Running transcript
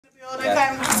Building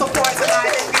came to support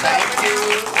tonight. Thank you.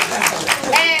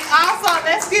 And also,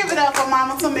 let's give it up for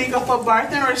Mama Tamika for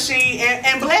birthing Rashid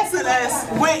and blessing us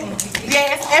with,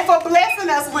 and for blessing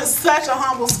us with such a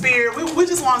humble spirit. We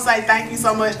just want to say thank you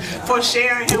so much for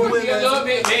sharing him with us. We love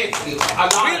it, Betsy. We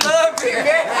love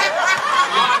it.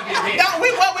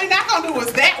 What we're not going to do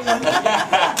is that one.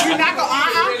 We're not going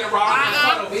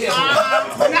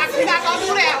we're not going to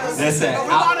do that one. Listen, but we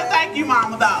want to thank you,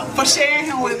 Mama, though, for sharing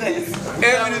him with us.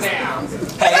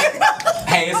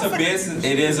 Hey, it's a business.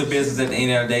 It is a business at the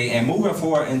end of the day. And moving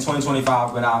forward in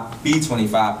 2025, when I be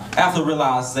 25, I have to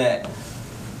realize that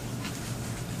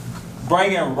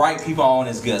bringing right people on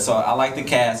is good. So I like the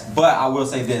cast, but I will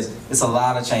say this: it's a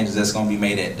lot of changes that's going to be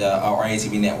made at the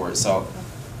RATV network. So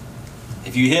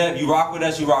if you here, you rock with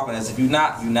us, you rock with us. If you're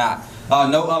not, you're not.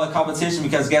 No other competition,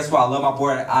 because guess what? I love my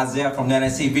boy Isaiah from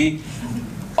NSTV.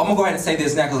 I'm gonna go ahead and say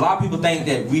this now, because a lot of people think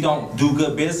that we don't do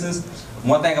good business.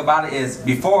 One thing about it is,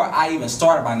 before I even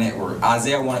started my network,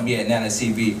 Isaiah wanted me at Nana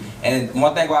TV. And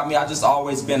one thing about me, I just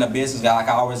always been a business guy. Like,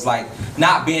 I always like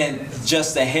not being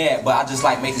just the head, but I just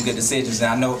like making good decisions.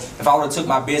 And I know if I would have took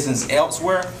my business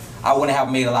elsewhere, I wouldn't have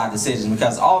made a lot of decisions,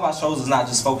 because all of our shows is not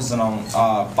just focusing on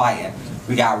fighting.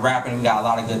 We got rapping, we got a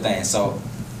lot of good things. So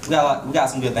we got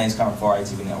some good things coming for our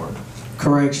TV network.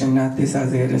 Correction, not this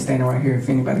Isaiah just standing right here if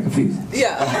anybody confused.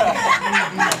 Yeah.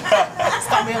 It's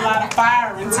going to be a lot of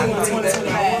fire in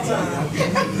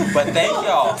 2025. But thank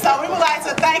y'all. So we would like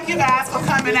to thank you guys for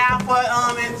coming out,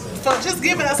 and for just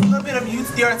giving us a little bit of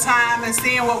your time and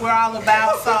seeing what we're all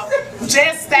about. So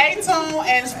just stay tuned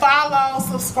and follow,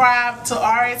 subscribe to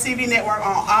RATV Network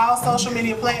on all social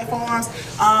media platforms.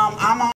 I'm on